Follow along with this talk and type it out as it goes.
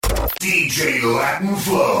DJ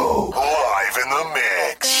LatinFlow, live in the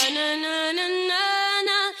mix.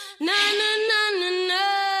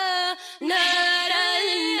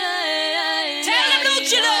 Tell them,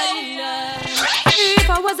 don't you know? If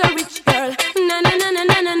I was a rich girl,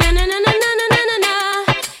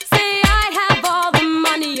 say I'd have all the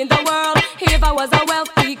money in the world. If I was a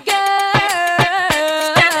wealthy girl,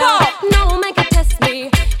 step up. No one can test me.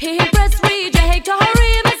 He impress reject or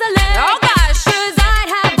even select. Oh gosh, 'cause I'd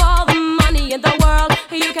have all the money in the world.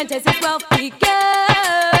 You can test this wealthy girl.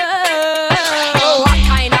 Oh, what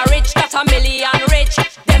kind of rich? That's a million rich.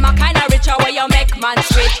 Them a kind of richer where you make man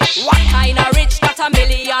switch. What kind of rich? That's a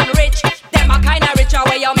million rich. Them a kind of richer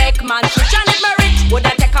where you make man switch. And if me rich,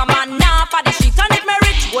 woulda take a man now for the streets. And if me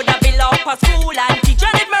rich, woulda build up a school and teach.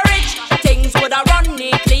 And if me rich, things woulda run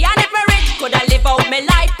neatly. And if me rich, coulda live out me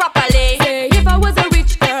life properly. Say if I was a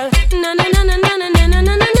rich girl, na na na na na na na na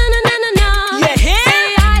na na na na na. Yeah, here.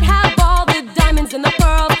 Say I'd have all the diamonds in the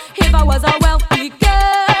world if I was a wealthy girl.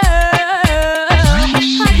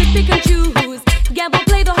 I could pick and choose, gamble,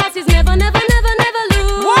 play the horses, never, never, never, never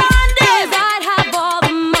lose. One day, 'cause I'd have all the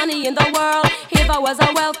money in the world if I was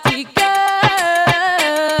a wealthy girl.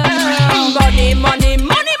 Money, money,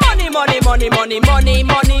 money, money, money, money, money, money,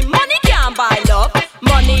 money, money can't buy love.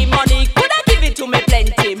 Money, money, coulda give it to me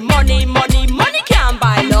plenty. Money, money, money can't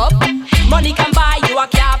buy love. Money can buy you a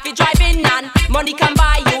car for driving and money can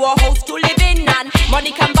buy you a house to live in and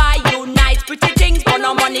money can buy you nice pretty things, but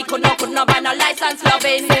no money could not buy no license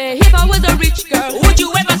loving. Say if I was a rich girl, would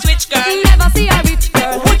you ever switch, girl? Never see a rich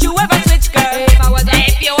girl. Would you ever switch, girl? If I was a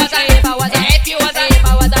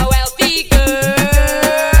wealthy girl.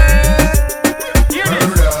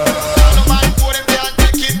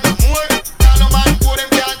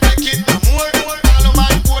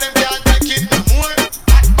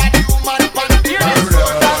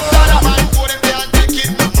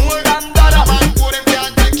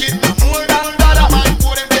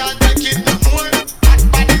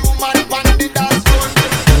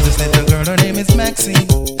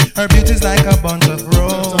 Her beauty's like a bunch of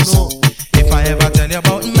roses. If I ever tell you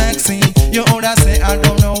about Maxine, you older say I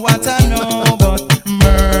don't know what I know, but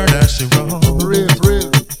murder she wrote.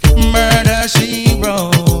 Murder she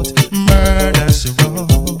wrote. Murder she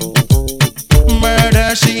wrote.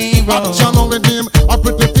 Murder she wrote. Action with him, a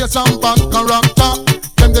pretty face and bad character.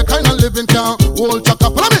 Them the kind of living can hold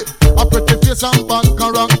chaka. Follow me. A pretty face and bad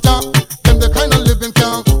character. Them the kind of living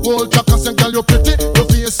can hold chaka. Say girl you pretty, your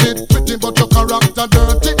face it pretty, but your character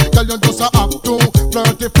dirty. Girl you just a act too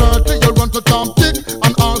flirty, flirty. You run to Tom Dick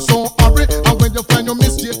and also hurry. And when you find your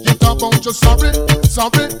mistake, you talk about you sorry,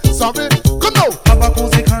 sorry, sorry. Come now. Have a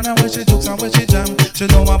cozy corner where she jokes and where she jam. She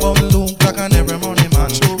know about the look like an every morning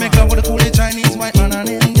man. Make love with the coolie Chinese, white man and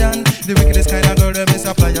Indian. The wickedest kind of girl that miss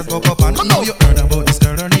a flyers go up and know you heard about this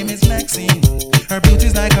girl. Her name is Maxine. Her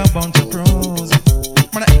beauty's like a bunch of pros.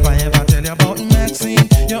 But if I ever tell you about Maxine,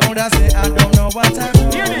 you older say I don't know what I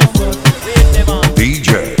know.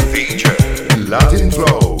 DJ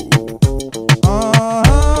LatinFlow.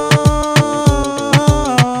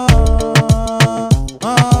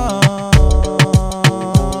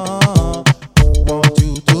 Want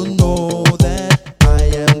you to know that I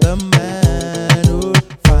am the man who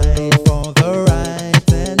fight for the right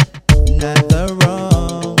and not the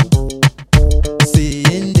wrong.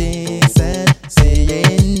 Seeing this and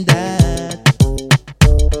seeing that,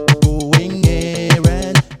 going here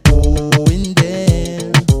and going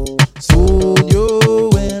there. Soon you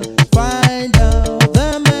will find out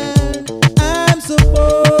the man I'm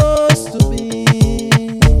supposed to be.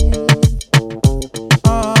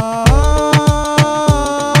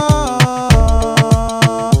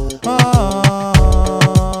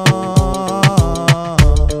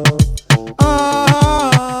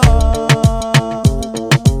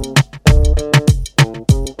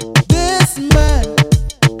 This man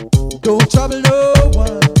don't trouble no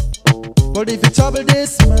one, but if you trouble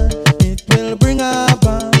this man, it will bring a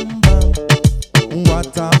bam bam.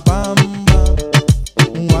 What a bam bam,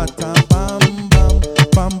 what a bam bam,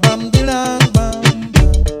 bam bam dilang bam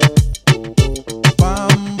bam,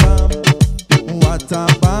 bam bam, what a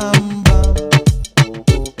bam bam.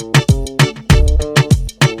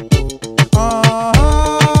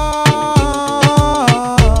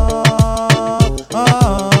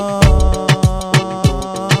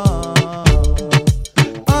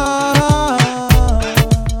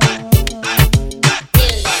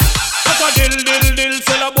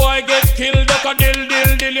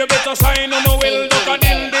 You better sign on the will. Duck a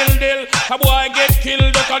dill, dill, dill. A boy get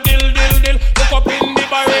killed. Duck a dill, dill, dill. Look up in the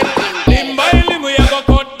barrel. Limb by limb we a go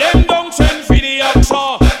cut them down. Send for the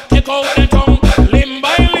oxa. Take out the tongue. Limb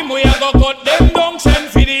by limb we a go cut them down. Send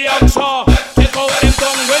for the oxa.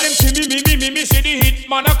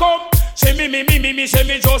 say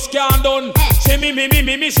me just can't done. Say me,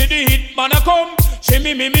 see the hit man a come. Say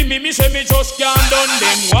me, say me just can't done.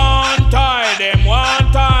 Them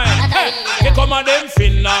one time. Hey, they come a them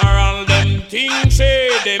funeral, them things say.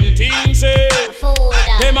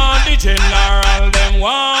 Them on the general, them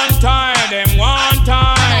one time.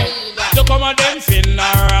 They come a them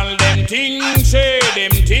funeral, them things say.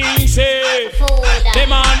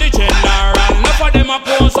 Them on the general, enough of them a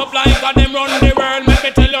pose up like a them run the world. Let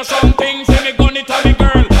me tell you something, say me gun it a me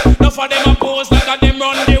girl. Enough of them a pose like a them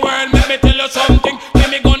run the world. Let me tell you something, say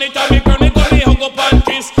me gun it a me girl. Me gun me hug up and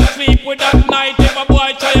kiss, sleep with that night. If a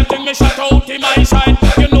boy try to me shut out in my side,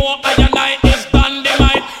 you know I and I is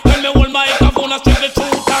dynamite. When me hold my microphone, I speak the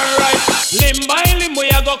truth and right. Limb by limb we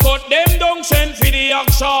a go cut them down, send for the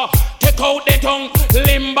action. Take out the tongue,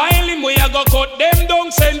 limb by limb we a go cut them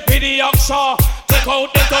down, send for the action. Take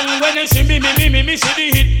out the tongue when you see me see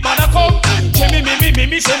the hit man a come. Say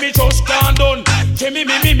me say me just can't done. Say me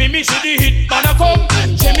see the hit man a come.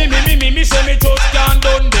 Say me say me just can't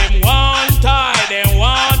done. Them one time.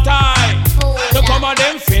 To come a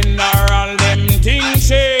them funeral, them things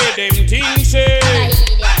say.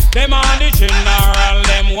 Them on the general,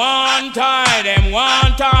 them one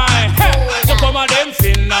time. Hey, to come a them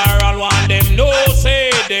funeral, one them no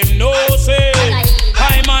say.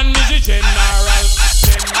 I man is the general.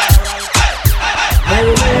 Well,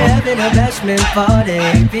 we're having a bashment party.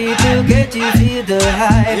 People get you feel the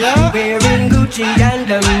hype. Yeah. Wearing Gucci and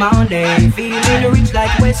the money. Feeling rich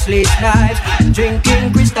like Wesley Snipes.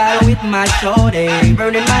 Drinking crystal with my shorty.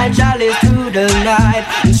 Burning my chalice through the night.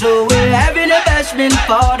 And so we're having a bashment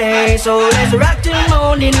party. So let's rock till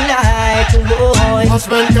morning light. Boy.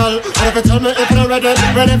 Husband, girl, and if you tell me if you're ready,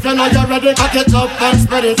 if you know you're ready, cock it up and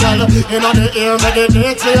spread it, girl. You know the ear,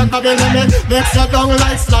 meditate, so you're coming to me. Makes you down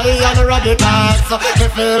like Sly and Radical. Me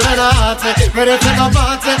feeling hot, ready to go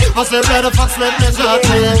party. I say ready fox let me shot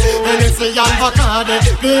me. And it's a young Bacardi.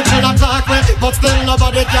 People attack me, but still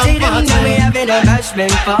nobody can party. See them we having a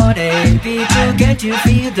bashment party. People get you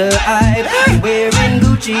feel the hype. Wearing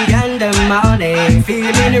Gucci and the money.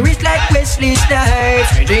 Feeling rich like Wesley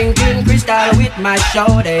Snipes. Drinking crystal with my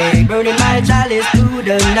shorty. Burning my chalice through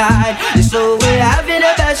the night. So we're having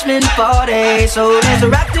a bashment party. So let's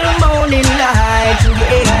rock till morning light.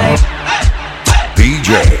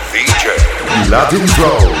 DJ,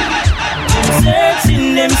 LatinFlow.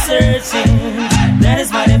 Them searching, that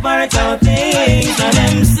is why they barrack our things. And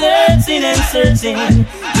them searching,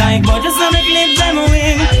 like borders on the clip them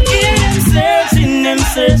wing. Yeah, them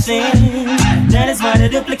searching, that is why they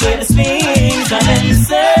duplicate the swings. And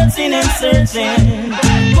them searching,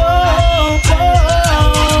 whoa.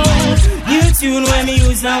 New tune when me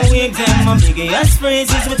use and wig them. My biggest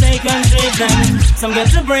phrases we take and trade them. Some get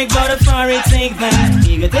to break but the far it take them.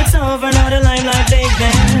 Ego takes over now the limelight take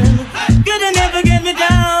them. Good and never get me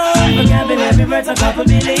down. For grabbing every verse a couple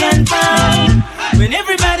billion pounds. When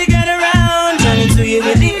everybody get around, running to you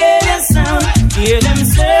with the alien sound. Hear them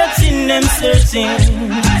searching.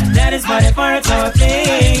 That is why they parrot our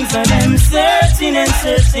things. And them searching.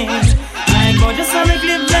 Like gorgeous on the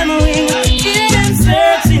clip them wing. Hear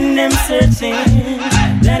them searching.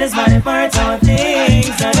 That is why they parrot our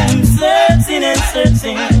things. And them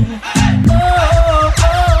searching. Oh.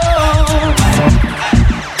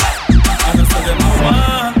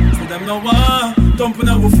 Them no one thumping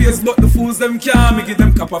our face, but the fools them can't. Me give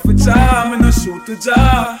them cap off a charm, me no shoot to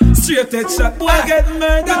jar. Straight head shot, boy get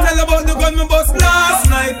murdered. Tell about the gun me bust last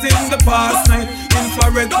night in the past night.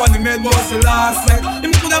 Infrared on the med was the last night.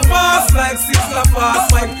 Him coulda passed like 6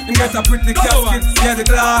 fast like. Him get a pretty casket, yeah the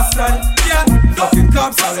glass side. Yeah, fucking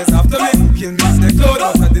cops always after me. Kill me snake load,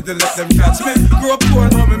 but I didn't let them catch me. Grew up poor,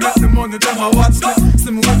 now me make the money, them a watch me.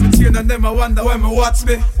 See me with me chain and them a wonder when me watch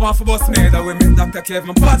me. Want for bust me, that way me Dr.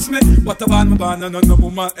 Kevin patch me. What about me born and no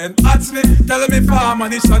woman and atch me. Tell me for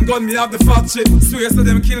ammunition gun, me have the factory. Swear so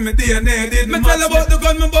them kill me DNA, did me tell about the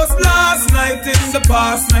gun me bust last night in the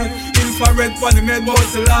past night. Infrared on the med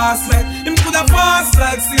was the last night. Him coulda passed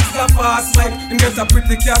like 6 fast like. Him get a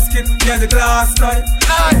pretty casket, yeah the glass night.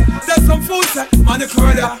 Aye, there's some food say, man the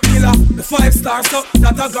curler, killer, the 5-star so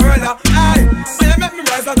that a gorilla. Aye, when you make me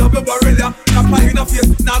rise a double barrel ya. Kappa in a face,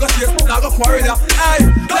 now go quarrel ya. Aye,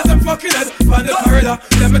 let them fucking head on the corridor.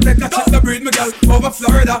 Let me take a trip to breed me girl over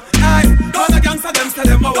Florida. Aye, man a gangster them say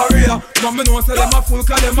them a warrior. But me know say them a fool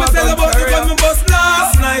cause them a gun. Tell about the gun me bust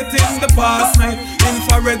last night in the past night.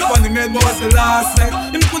 Infrared on the med was the last night.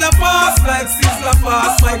 Him coulda passed like 6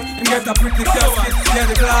 fast like. Him get a pretty casket, yeah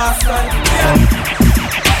the glass night. Yeah.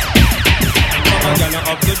 And you're not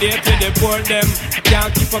up to date with the poor them.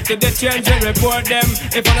 Can't keep up to the change and report them.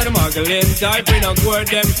 If one of the muggling type, we not court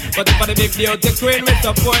them. But if I the big beauty queen, we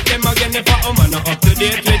support them. Again, if a woman not up to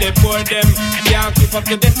date with the poor them. Can't keep up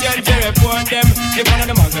to the change and report them. If one of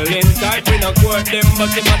the muggling type, we not court them.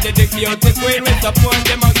 But if I the big beauty queen, we support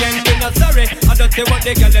them. Again, we not sorry. I don't say what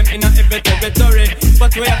they get them in a every territory.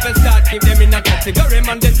 But we have to start keep them in a category.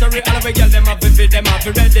 Mandatory, all of we get them up if them up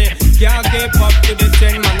ready. Can't keep up to the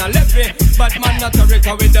chain, man, I left it. But man, not sorry,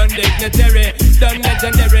 cause we done dignitary. Done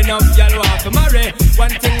legendary, now y'all want to marry.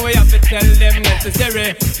 One thing we have to tell them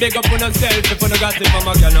necessary. Big up on yourself if you no got it from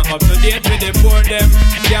a girl, not up to date with the poor them.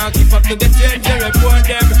 Can't keep up to the change, you report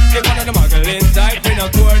them. If one of the muggling type, we not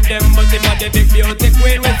court them. But if one of the big beauty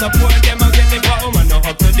queen, we support them. Again, if a woman not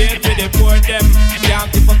up to date with the poor them. Can't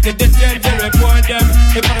keep up to the change, you report them.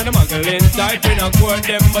 If one of the muggling type, we not court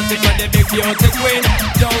them. But if one of the big beauty queen,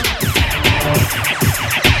 don't.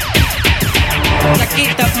 Jack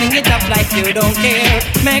it up, fling it up like you don't care.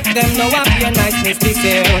 Make them know up your niceness this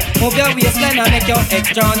year. Move your waistline and make your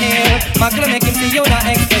extra near. Muggle make him see you not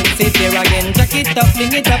expensive here again. Jack it up,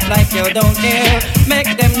 fling it up like you don't care. Make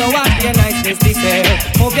them know up your niceness this year.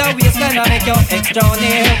 Move your waistline and make your extra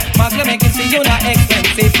near. Muggle make him see you not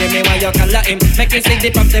expensive here. Me why you call him, make him see the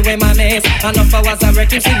property where my miss. Enough hours I wreck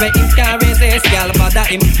him, see where him can resist. Y'all bother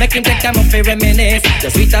him, make him take time up for reminisce. You're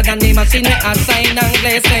sweeter than the machine with a sign and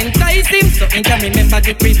glaze. Entice him, so he can remember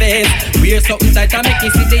the preface. Wear something tight and make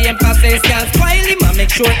him see the emphasis. Can't spoil him and make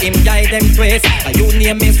sure him guide them twist. And your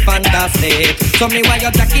name is fantastic. So me why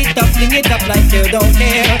you jack it up, fling it up like you don't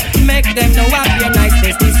care. Make them know what your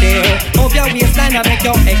niceness this year. Move your waistline and make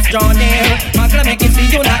your extra near. Magla make him see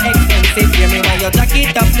you not expensive. Hear me why you jack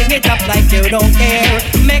it up, fling it up like you don't care.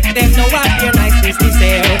 Make them know what your niceness this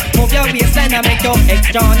year. Move your waistline and make your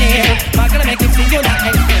extra near. Magla make him see you not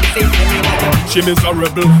expensive. Hear me why you. She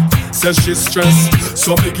miserable, says she's stressed.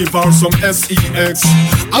 So me give her some sex.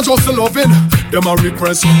 I just loving them a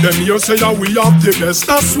request. Them here say that we have the best.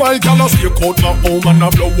 That's why girl stay out my home and I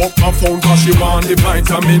blow up my phone cause she want the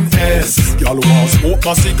vitamin S. Girl want smoke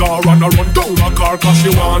my cigar and I run down my car cause she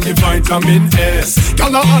want the vitamin S.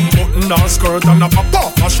 Girl a unbutton her skirt and I pop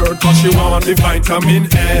off her shirt cause she want the vitamin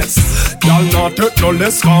S. Girl not take no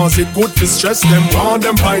less cause it good to stress them want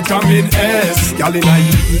them vitamin S. Girl in a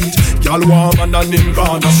heat, girl warm and a him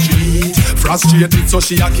gone the street. Frustrated so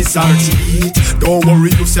she a kiss her teeth. Don't worry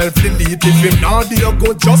yourself, delete. If him not there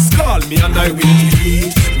go just call me and I will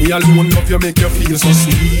tweet. Me alone love you make you feel so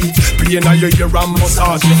sweet. Play in your ear and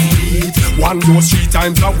massage your feet. One dose 3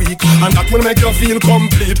 times a week and that will make you feel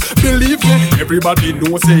complete. Believe me, everybody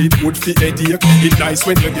knows say it good for headache. It nice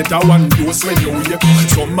when you get a one dose when you wake.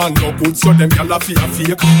 Some man no good so them gyal a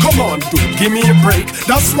fake. Come on dude, give me a break.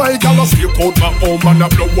 That's why gyal a stay out my home and I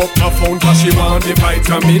blow up my phone cause she want the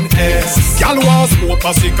vitamin S. Gyal want smoke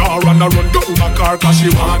a cigar and I run down my car cause she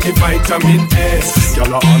want the vitamin S.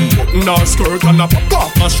 Gyal a unbutton her skirt and I pop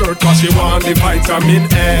off my shirt cause she want the vitamin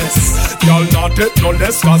S. Gyal not take no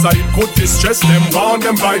less cause I could distress them want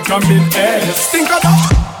them vitamin S. Think of that.